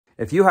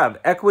If you have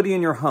equity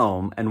in your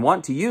home and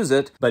want to use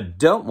it, but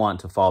don't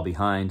want to fall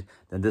behind,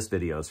 then this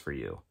video is for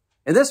you.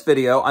 In this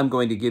video, I'm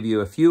going to give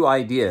you a few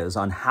ideas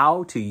on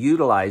how to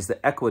utilize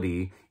the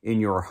equity in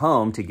your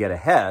home to get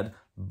ahead,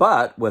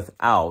 but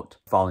without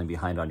falling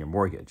behind on your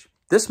mortgage.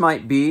 This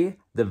might be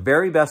the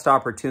very best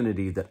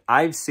opportunity that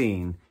I've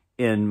seen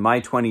in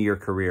my 20-year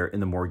career in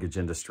the mortgage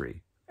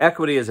industry.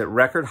 Equity is at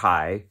record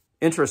high,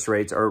 interest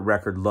rates are at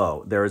record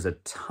low. There is a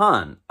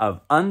ton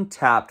of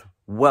untapped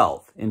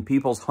wealth in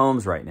people's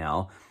homes right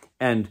now,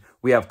 and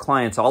we have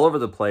clients all over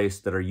the place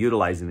that are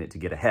utilizing it to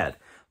get ahead.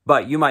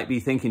 But you might be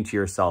thinking to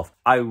yourself,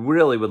 I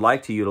really would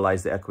like to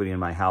utilize the equity in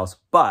my house,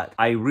 but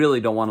I really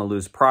don't want to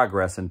lose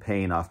progress in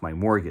paying off my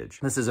mortgage.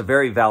 This is a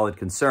very valid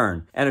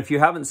concern. And if you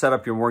haven't set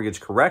up your mortgage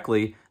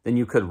correctly, then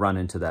you could run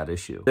into that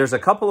issue. There's a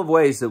couple of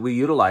ways that we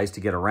utilize to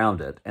get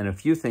around it, and a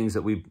few things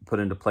that we put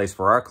into place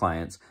for our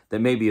clients that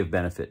may be of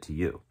benefit to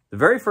you. The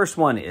very first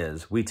one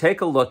is we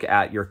take a look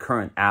at your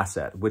current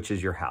asset, which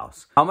is your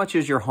house. How much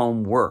is your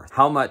home worth?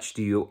 How much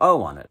do you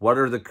owe on it? What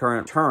are the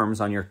current terms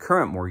on your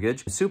current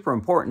mortgage? Super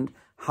important.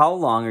 How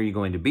long are you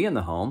going to be in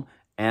the home?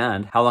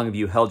 And how long have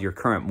you held your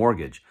current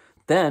mortgage?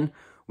 Then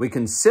we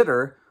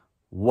consider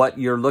what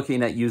you're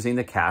looking at using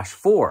the cash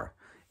for.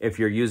 If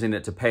you're using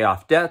it to pay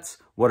off debts,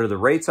 what are the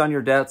rates on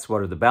your debts?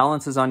 What are the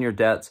balances on your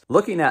debts?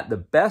 Looking at the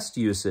best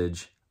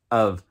usage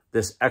of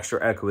this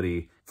extra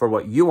equity for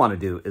what you want to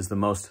do is the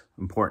most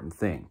important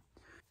thing.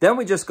 Then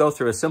we just go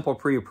through a simple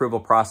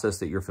pre-approval process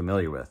that you're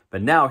familiar with.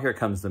 But now here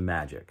comes the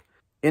magic.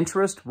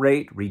 Interest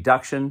rate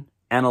reduction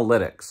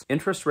analytics.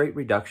 Interest rate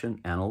reduction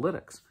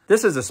analytics.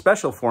 This is a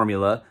special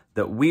formula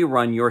that we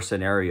run your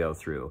scenario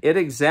through. It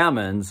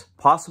examines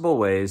possible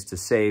ways to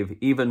save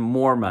even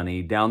more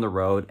money down the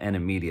road and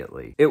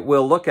immediately. It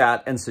will look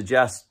at and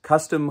suggest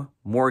custom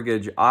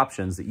mortgage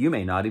options that you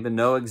may not even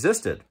know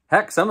existed.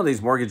 Heck, some of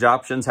these mortgage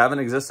options haven't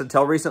existed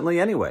till recently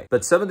anyway.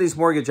 But some of these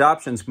mortgage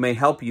options may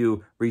help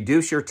you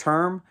reduce your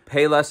term,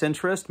 pay less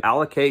interest,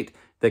 allocate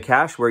the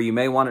cash where you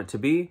may want it to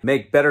be,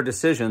 make better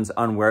decisions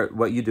on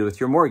what you do with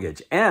your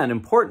mortgage. And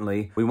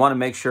importantly, we want to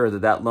make sure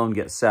that that loan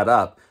gets set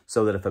up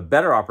so that if a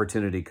better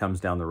opportunity comes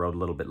down the road a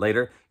little bit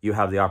later, you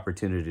have the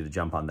opportunity to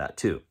jump on that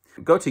too.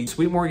 Go to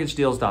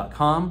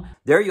sweetmortgagedeals.com.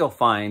 There you'll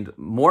find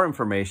more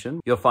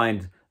information. You'll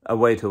find a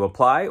way to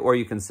apply, or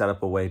you can set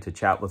up a way to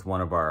chat with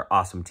one of our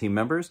awesome team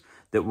members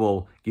that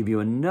will give you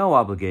a no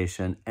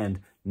obligation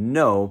and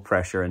no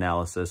pressure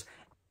analysis,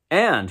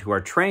 and who are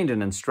trained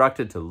and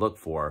instructed to look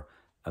for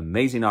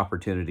amazing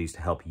opportunities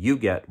to help you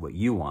get what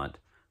you want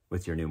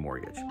with your new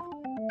mortgage.